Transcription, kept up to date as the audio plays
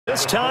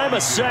This time a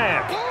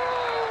sack.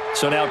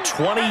 So now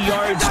 20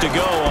 yards to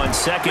go on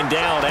second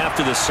down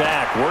after the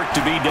sack. Work to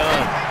be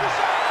done.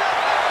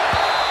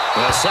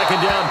 A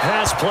second down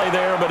pass play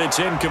there, but it's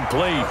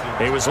incomplete.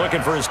 He was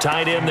looking for his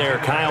tight end there,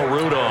 Kyle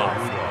Rudolph.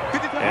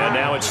 And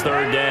now it's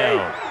third down.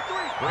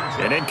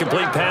 An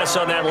incomplete pass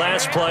on that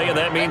last play, and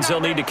that means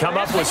they'll need to come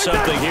up with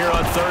something here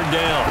on third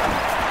down.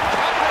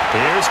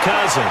 Here's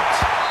Cousins.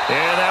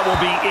 And that will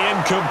be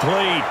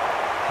incomplete.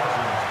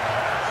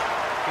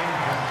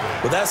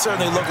 Well, that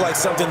certainly looked like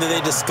something that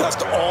they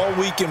discussed all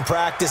week in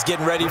practice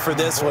getting ready for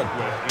this one.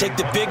 Take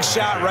the big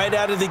shot right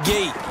out of the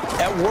gate.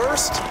 At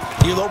worst,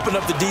 you'll open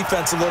up the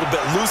defense a little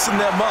bit, loosen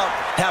them up,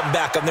 have them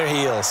back on their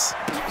heels.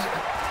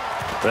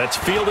 That's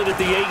fielded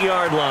at the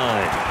 8-yard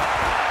line.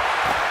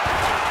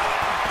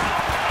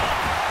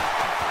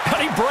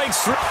 And he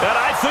breaks through. And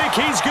I think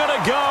he's going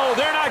to go.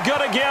 They're not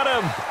going to get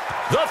him.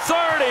 The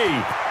 30,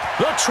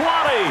 the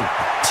 20,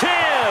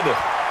 10,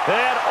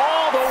 and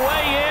all the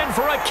way in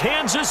for a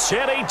Kansas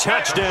City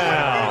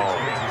touchdown.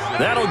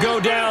 That'll go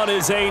down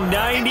as a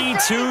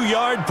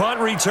 92-yard punt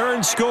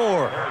return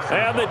score.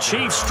 And the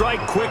Chiefs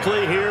strike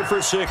quickly here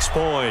for 6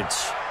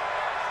 points.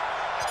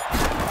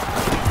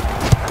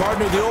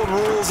 Partner, the old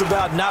rules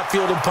about not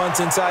fielding punts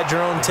inside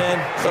your own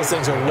 10, those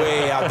things are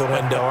way out the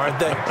window, aren't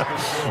they?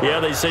 Yeah,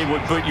 they say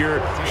would put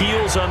your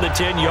heels on the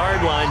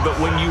 10-yard line, but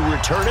when you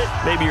return it,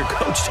 maybe your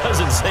coach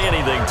doesn't say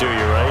anything to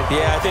you, right?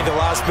 Yeah, I think a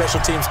lot of special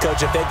teams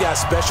coach, if they've got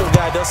a special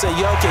guy, they'll say,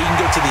 yeah, okay, you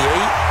can go to the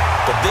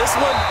 8. But this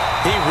one,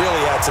 he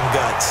really had some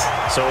guts.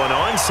 So an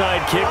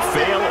onside kick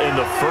fail in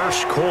the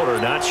first quarter.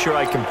 Not sure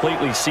I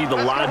completely see the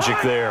logic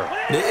there.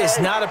 It's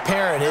not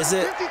apparent, is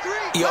it?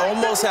 You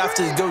almost have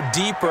to go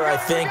deeper, I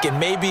think, and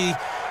maybe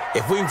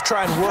if we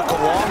try and work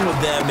along with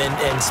them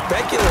and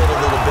speculate a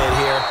little bit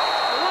here,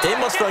 they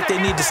must feel like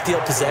they need to steal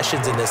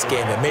possessions in this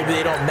game, and maybe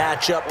they don't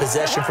match up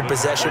possession for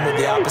possession with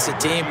the opposite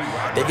team.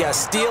 They've got to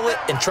steal it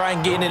and try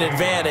and gain an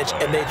advantage,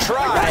 and they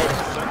tried.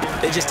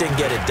 They just didn't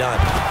get it done.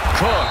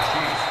 Cook.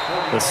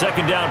 The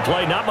second down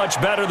play, not much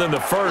better than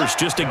the first,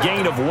 just a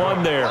gain of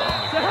 1 there.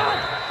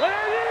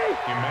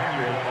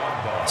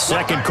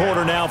 Second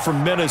quarter now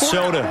from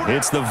Minnesota.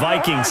 It's the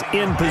Vikings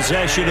in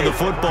possession of the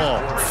football.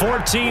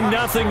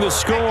 14-0 the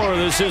score.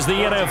 This is the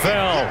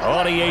NFL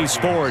on EA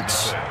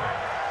Sports.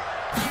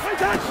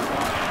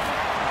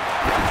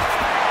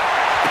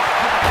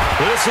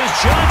 This is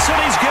Johnson.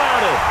 He's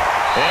got it.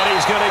 And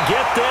he's going to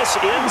get this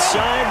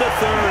inside the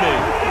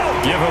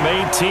 30. Give him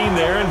 18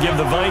 there and give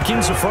the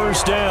Vikings a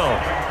first down.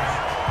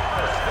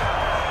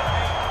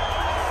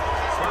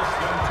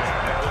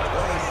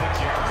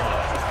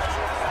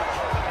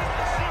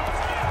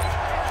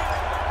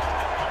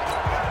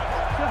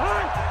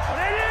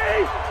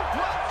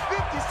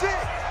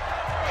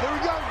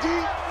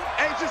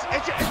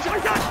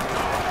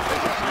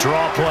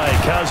 Draw play,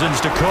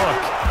 Cousins to Cook.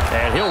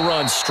 And he'll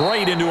run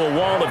straight into a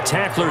wall of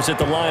tacklers at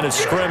the line of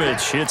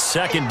scrimmage. It's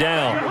second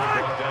down.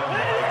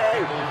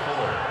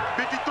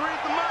 53 is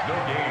the mark.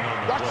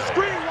 Watch the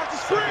screen, watch the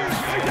screen.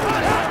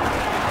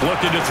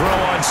 Looking to throw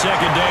on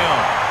second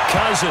down.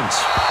 Cousins.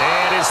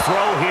 And his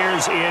throw here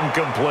is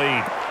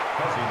incomplete.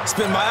 It's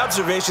been my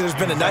observation there's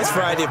been a nice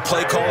variety of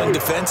play calling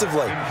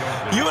defensively.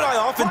 You and I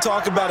often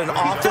talk about an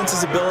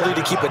offense's ability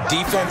to keep a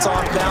defense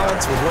off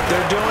balance with what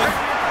they're doing.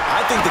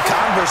 I think the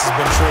converse has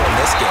been true in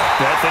this game.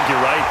 I think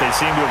you're right. They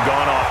seem to have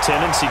gone off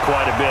tendency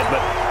quite a bit,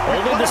 but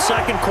only the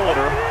second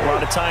quarter, a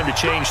lot of time to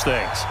change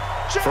things.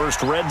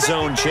 First red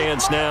zone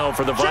chance now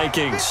for the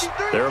Vikings.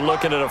 They're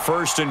looking at a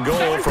first and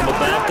goal from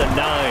about the 9.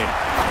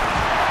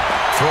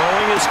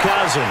 Throwing is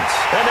Cousins,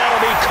 and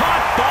that'll be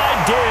caught by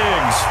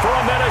Diggs for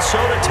a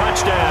Minnesota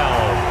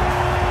touchdown.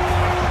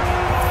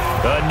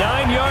 A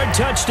 9-yard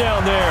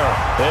touchdown there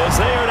as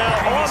they are now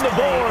on the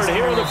board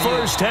here in the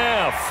first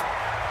half.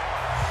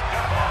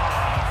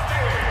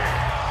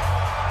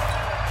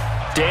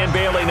 Dan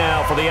Bailey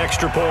now for the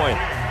extra point.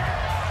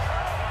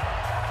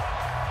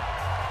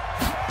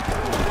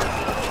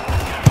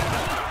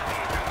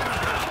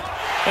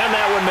 And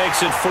that one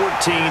makes it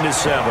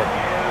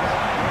 14-7.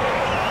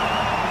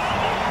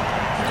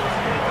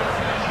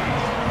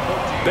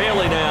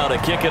 Bailey now to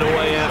kick it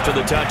away after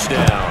the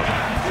touchdown.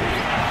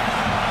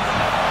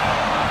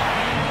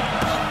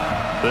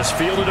 This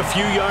fielded a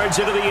few yards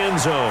into the end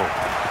zone.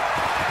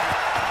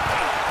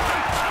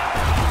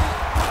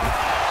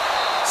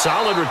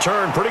 Solid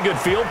return, pretty good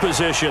field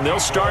position. They'll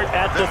start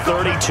at the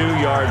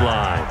 32-yard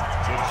line.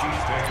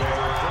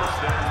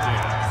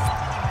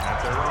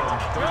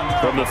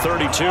 From the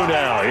 32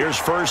 now, here's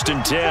first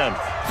and 10.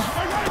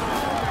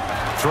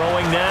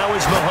 Throwing now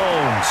is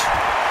Mahomes.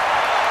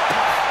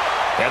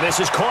 And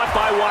this is caught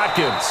by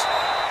Watkins.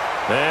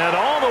 And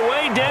all the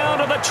way down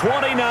to the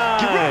 29.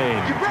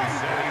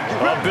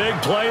 A big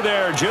play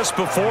there just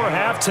before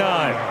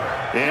halftime.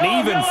 And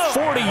even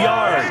 40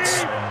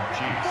 yards.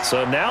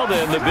 So now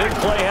then, the big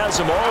play has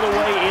him all the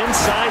way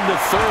inside the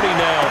 30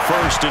 now,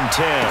 first and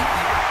 10.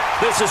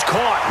 This is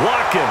caught,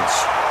 Watkins.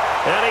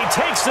 And he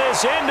takes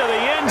this into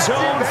the end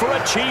zone for a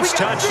Chiefs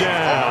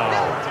touchdown.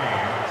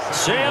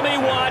 Sammy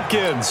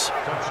Watkins,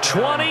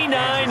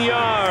 29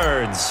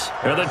 yards.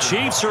 And the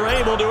Chiefs are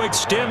able to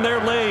extend their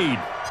lead.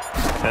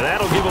 And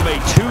that'll give them a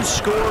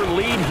 2-score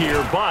lead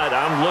here, but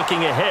I'm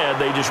looking ahead.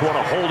 They just want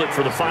to hold it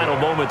for the final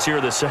moments here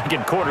of the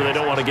second quarter. They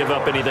don't want to give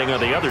up anything on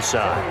the other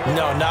side.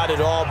 No, not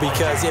at all,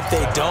 because if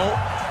they don't,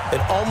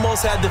 it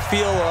almost had the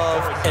feel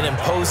of an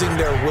imposing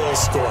their will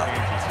score.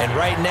 And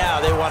right now,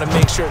 they want to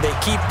make sure they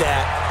keep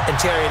that and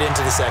carry it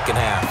into the second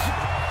half.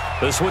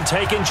 This one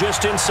taken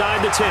just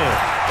inside the 10.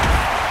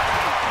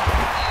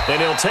 And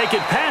he'll take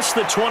it past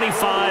the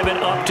 25 and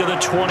up to the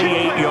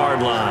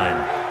 28-yard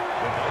line.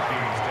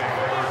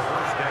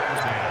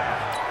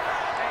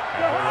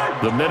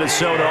 The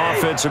Minnesota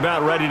offense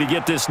about ready to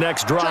get this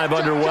next drive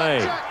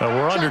underway.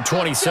 We're under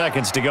 20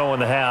 seconds to go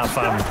in the half.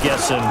 I'm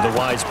guessing the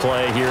wise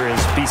play here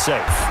is be safe.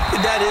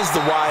 That is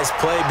the wise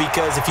play,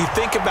 because if you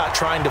think about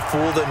trying to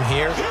fool them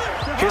here,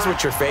 here's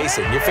what you're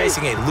facing. You're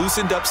facing a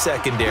loosened up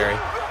secondary,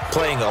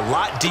 playing a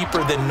lot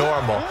deeper than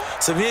normal.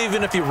 So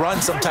even if you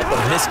run some type of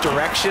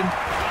misdirection,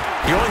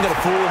 you're only going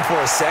to fool them for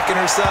a second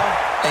or so.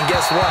 And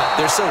guess what?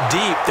 They're so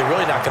deep, they're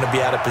really not going to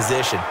be out of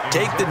position.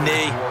 Take the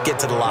knee, get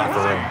to the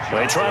locker room.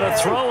 They try to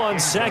throw on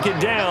second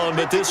down,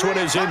 but this one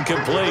is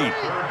incomplete.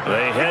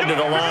 They head to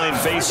the line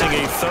facing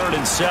a 3rd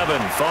and 7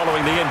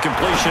 following the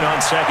incompletion on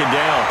second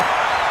down.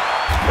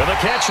 And the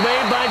catch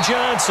made by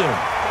Johnson.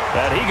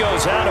 And he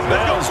goes out of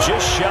bounds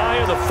just shy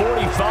of the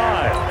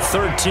 45.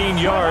 13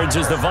 yards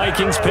as the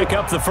Vikings pick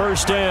up the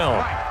first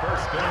down.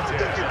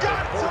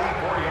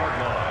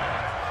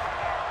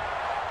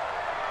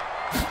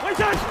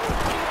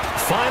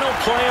 Final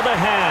play of the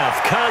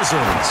half.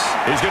 Cousins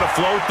is going to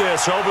float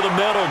this over the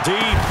middle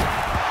deep.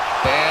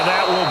 And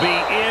that will be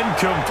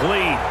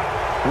incomplete.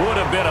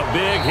 Would have been a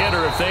big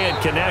hitter if they had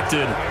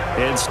connected.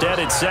 Instead,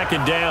 it's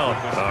second down.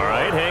 All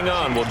right, hang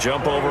on. We'll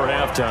jump over at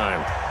halftime.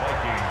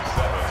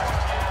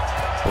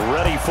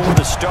 Ready for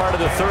the start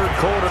of the third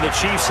quarter. The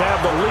Chiefs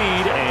have the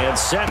lead and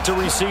set to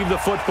receive the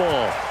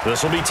football.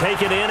 This will be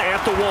taken in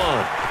at the 1.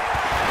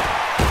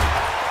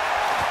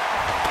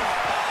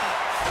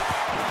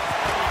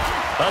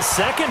 A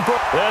second,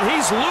 and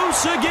he's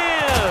loose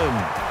again.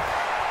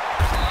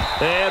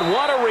 And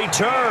what a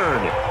return.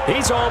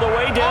 He's all the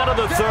way down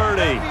to the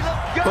 30.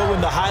 But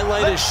when the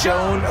highlight is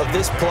shown of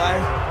this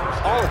play,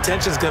 all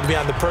attention is going to be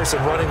on the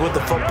person running with the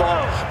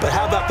football. But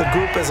how about the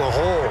group as a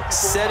whole,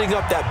 setting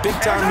up that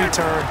big-time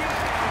return,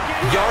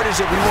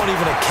 yardage that we won't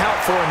even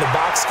account for in the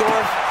box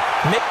score?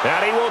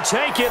 And he will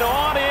take it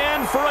on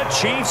in for a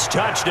Chiefs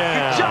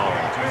touchdown.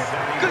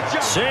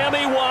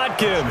 Sammy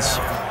Watkins,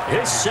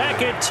 his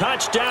second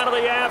touchdown of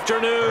the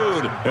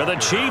afternoon. And the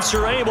Chiefs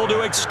are able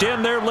to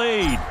extend their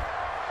lead.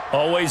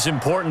 Always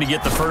important to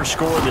get the first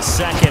score of the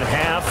second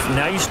half.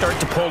 Now you start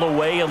to pull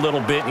away a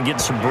little bit and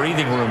get some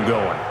breathing room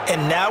going.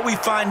 And now we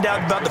find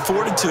out about the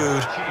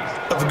fortitude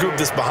of the group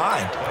that's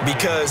behind,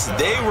 because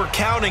they were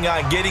counting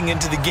on getting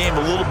into the game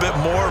a little bit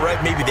more, right?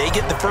 Maybe they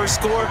get the first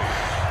score.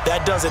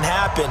 That doesn't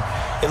happen.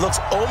 It looks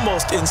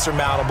almost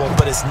insurmountable,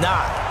 but it's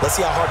not. Let's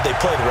see how hard they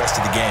play the rest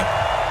of the game.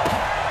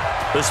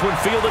 This one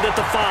fielded at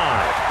the 5.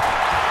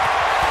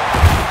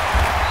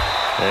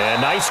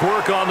 And nice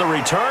work on the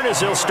return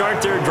as they'll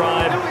start their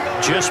drive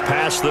just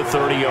past the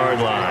 30-yard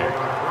line.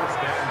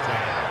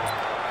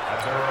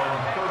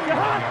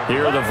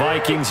 Here are the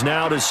Vikings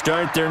now to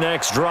start their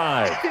next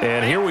drive.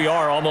 And here we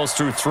are almost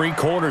through 3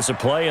 quarters of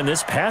play, and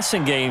this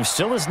passing game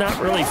still has not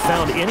really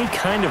found any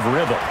kind of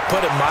rhythm.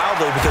 Put it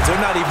mildly, because they're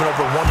not even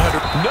over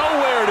 100.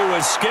 Nowhere to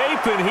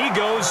escape, and he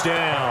goes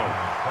down.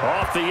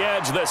 Off the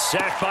edge, the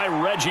sack by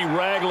Reggie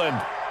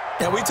Ragland.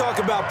 Now, we talk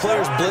about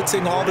players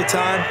blitzing all the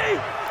time.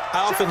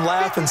 I often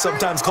laugh and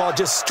sometimes call it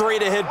just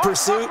straight-ahead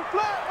pursuit.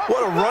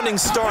 What a running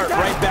start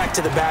right back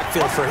to the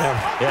backfield for him.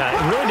 Yeah,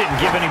 it really didn't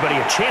give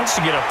anybody a chance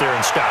to get up there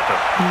and stop him.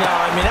 No,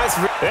 I mean, that's...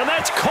 And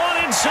that's caught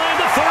inside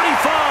the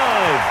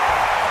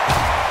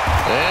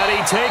 35. And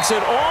he takes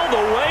it all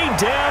the way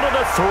down to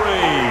the 3.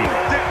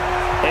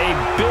 A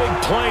big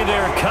play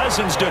there.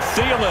 Cousins to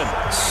Thielen,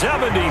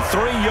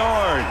 73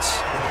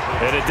 yards.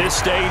 And at this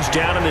stage,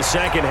 down in the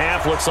second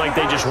half, looks like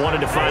they just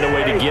wanted to find a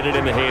way to get it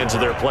in the hands of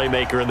their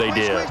playmaker, and they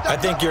did. I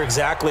think you're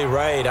exactly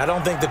right. I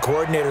don't think the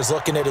coordinator's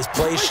looking at his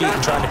play sheet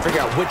and trying to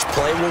figure out which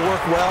play will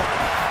work well.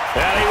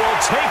 And he will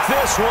take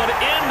this one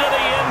into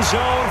the end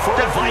zone for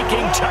a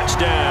Viking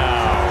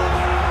touchdown.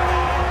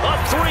 A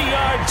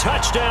 3-yard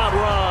touchdown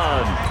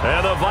run.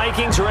 And the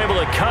Vikings are able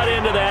to cut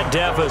into that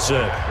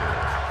deficit.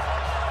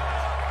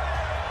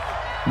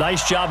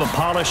 Nice job of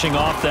polishing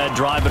off that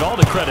drive, but all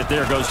the credit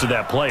there goes to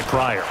that play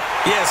prior.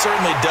 Yeah, it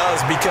certainly does,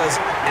 because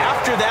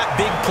after that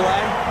big play,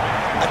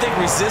 I think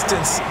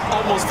resistance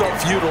almost felt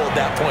futile at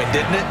that point,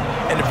 didn't it?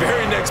 And the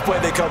very next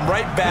play, they come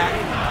right back,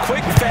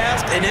 quick,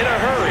 fast, and in a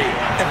hurry,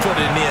 and put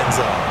it in the end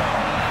zone.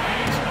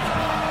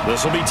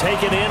 This will be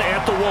taken in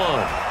at the 1.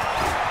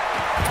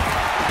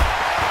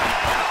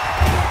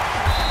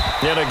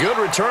 And a good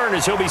return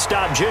as he'll be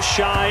stopped just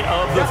shy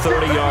of the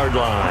 30-yard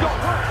line.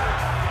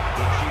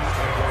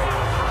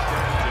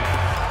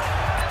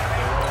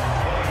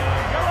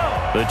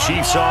 The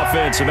Chiefs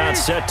offense about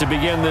set to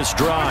begin this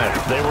drive.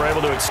 They were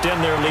able to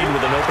extend their lead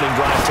with an opening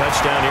drive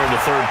touchdown here in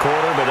the third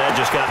quarter, but that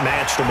just got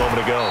matched a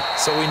moment ago.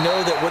 So we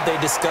know that what they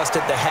discussed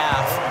at the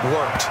half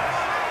worked.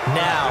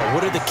 Now,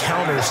 what are the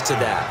counters to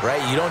that,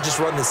 right? You don't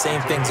just run the same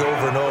things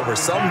over and over.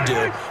 Some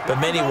do, but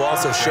many will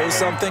also show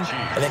something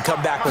and then come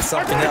back with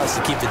something else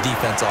to keep the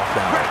defense off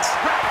balance.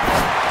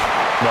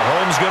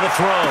 Mahomes going to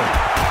throw.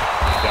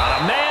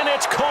 Got a man,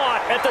 it's caught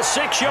at the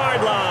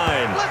 6-yard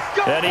line.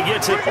 And he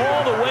gets it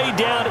all the way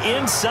down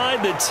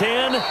inside the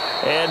 10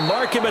 and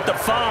mark him at the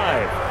 5.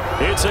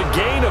 It's a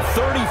gain of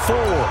 34.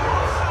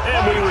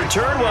 And we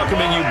return,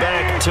 welcoming you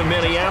back to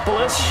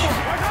Minneapolis.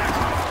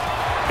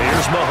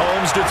 Here's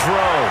Mahomes to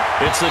throw.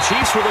 It's the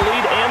Chiefs with the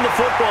lead and the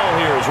football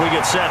here as we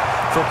get set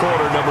for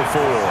quarter number 4.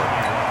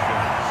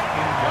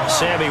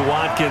 Sammy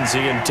Watkins,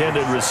 the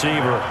intended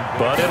receiver,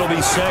 but it'll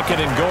be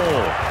second and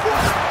goal.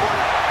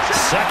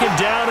 Second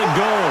down and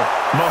goal.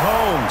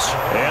 Mahomes,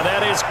 and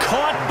that is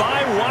caught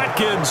by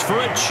Watkins for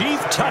a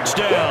Chief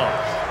touchdown.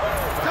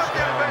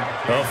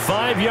 A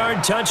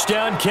 5-yard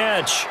touchdown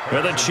catch,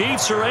 where the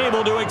Chiefs are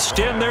able to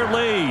extend their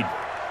lead.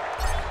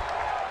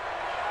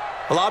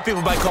 A lot of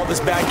people might call this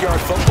backyard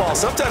football.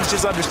 Sometimes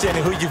just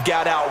understanding who you've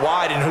got out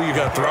wide and who you're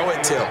going to throw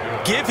it to.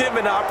 Give him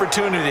an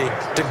opportunity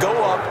to go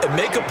up and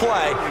make a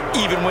play,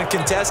 even when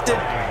contested.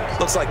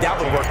 Looks like that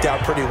one worked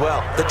out pretty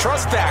well. The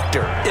trust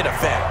factor, in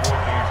effect.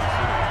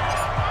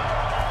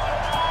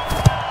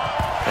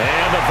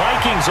 And the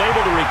Vikings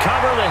able to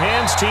recover. The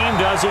hands team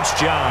does its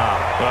job.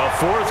 Well,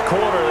 fourth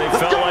quarter, they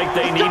felt like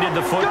they needed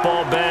the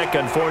football back.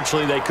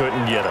 Unfortunately, they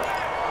couldn't get it.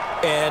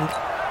 And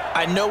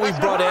I know we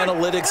brought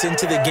analytics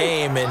into the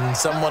game, and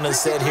someone has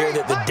said here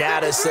that the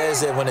data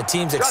says that when a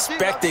team's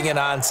expecting an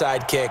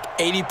onside kick,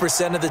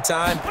 80% of the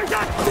time,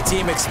 the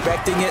team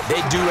expecting it, they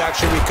do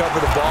actually recover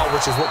the ball,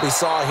 which is what we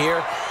saw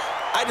here.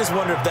 I just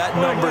wonder if that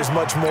number is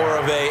much more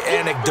of a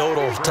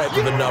anecdotal type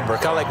of a number.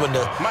 Kind of like when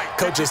the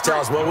coaches tell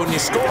us, well, when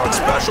you score on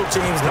special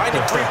teams, 93%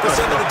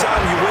 of the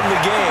time you win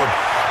the game.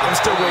 I'm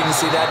still waiting to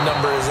see that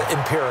number is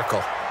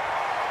empirical.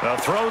 A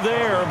throw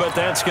there, but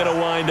that's going to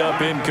wind up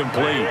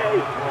incomplete.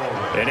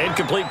 An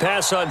incomplete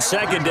pass on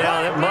second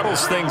down. That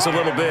muddles things a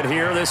little bit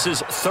here. This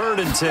is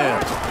 3rd and 10.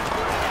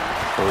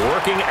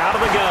 Working out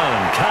of the gun,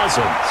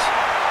 Cousins.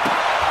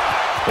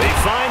 He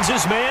finds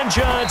his man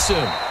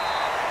Johnson.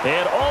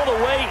 And all the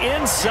way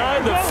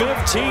inside the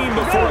 15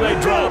 before they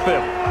drop him.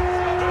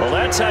 Well,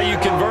 that's how you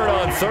convert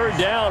on 3rd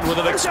down with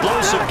an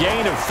explosive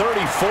gain of 34.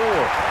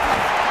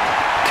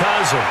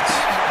 Cousins.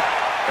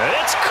 And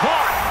it's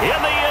caught in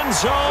the end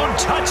zone.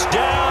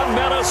 Touchdown,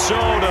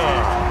 Minnesota.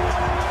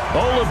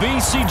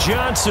 Olabisi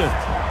Johnson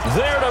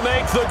there to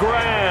make the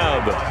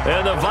grab.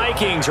 And the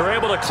Vikings are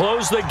able to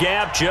close the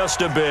gap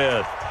just a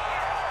bit.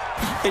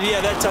 And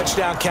yeah, that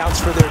touchdown counts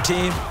for their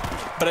team.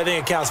 But I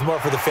think it counts more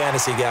for the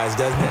fantasy guys,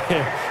 doesn't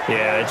it?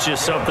 Yeah, it's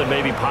just something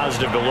maybe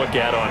positive to look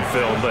at on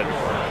film, but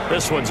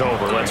this one's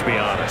over, let's be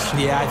honest.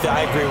 Yeah,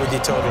 I agree with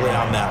you totally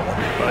on that one.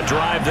 A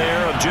drive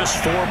there of just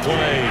 4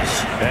 plays,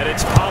 and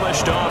it's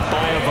polished off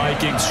by a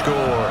Viking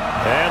score.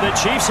 And the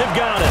Chiefs have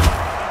got it.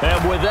 And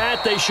with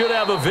that, they should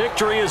have a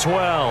victory as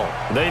well.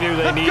 They knew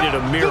they needed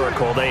a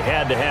miracle. They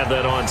had to have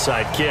that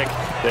onside kick.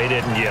 They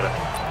didn't get it.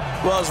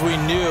 Well, as we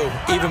knew,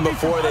 even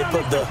before they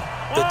put the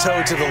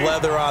toe to the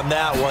leather on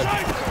that one,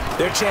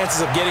 their chances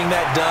of getting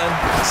that done,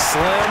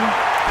 slim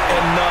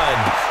and none.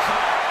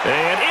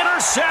 And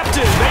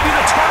intercepted, maybe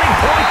the turning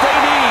point they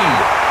need.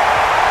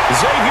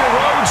 Xavier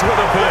Rhodes with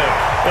a pick.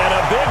 And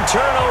a big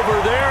turnover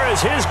there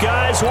as his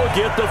guys will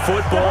get the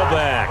football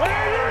back.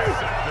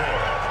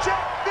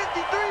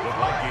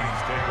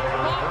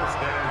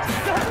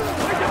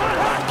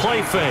 Play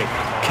fake,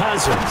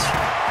 Cousins.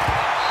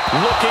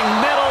 Looking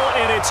middle,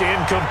 and it's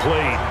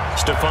incomplete.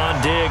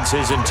 Stephon Diggs,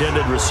 his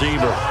intended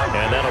receiver,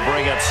 and that'll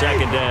bring up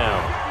 2nd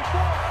down.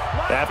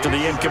 After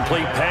the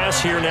incomplete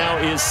pass, here now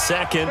is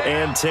 2nd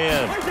and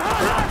 10.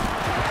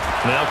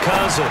 Now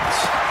Cousins.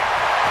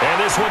 And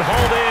this one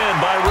hauled in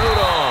by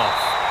Rudolph.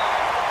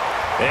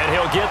 And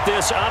he'll get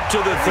this up to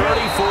the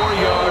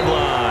 34-yard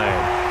line.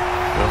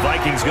 The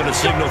Vikings going to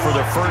signal for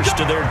the first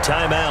of their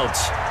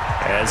timeouts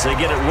as they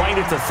get it right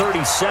at the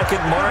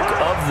 32nd mark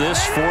of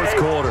this fourth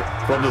quarter.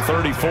 From the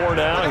 34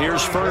 now,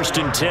 here's 1st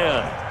and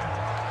 10.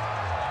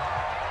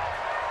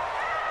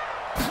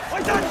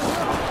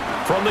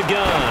 From the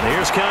gun,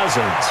 here's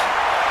Cousins.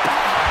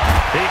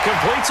 He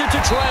completes it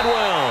to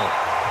Treadwell.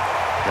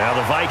 Now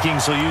the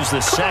Vikings will use the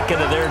second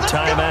of their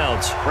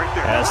timeouts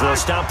as they'll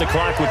stop the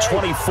clock with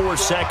 24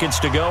 seconds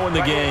to go in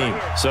the game.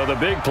 So the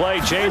big play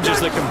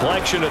changes the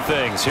complexion of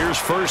things. Here's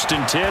 1st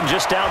and 10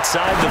 just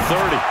outside the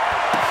 30.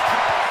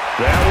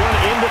 That one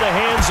into the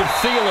hands of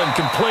Thielen,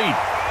 complete.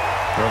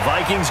 The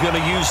Vikings going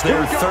to use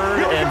their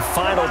 3rd and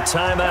final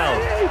timeout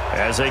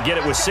as they get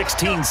it with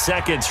 16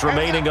 seconds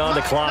remaining on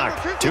the clock.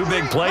 2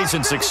 big plays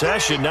in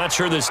succession. Not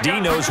sure this D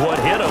knows what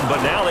hit him,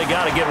 but now they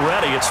got to get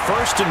ready. It's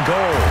 1st and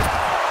goal.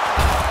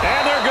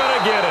 And they're going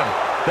to get him.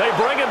 They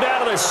bring him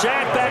down to the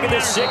sack back at the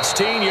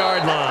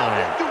 16-yard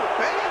line.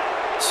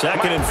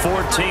 2nd and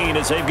 14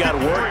 as they've got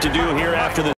work to do here after the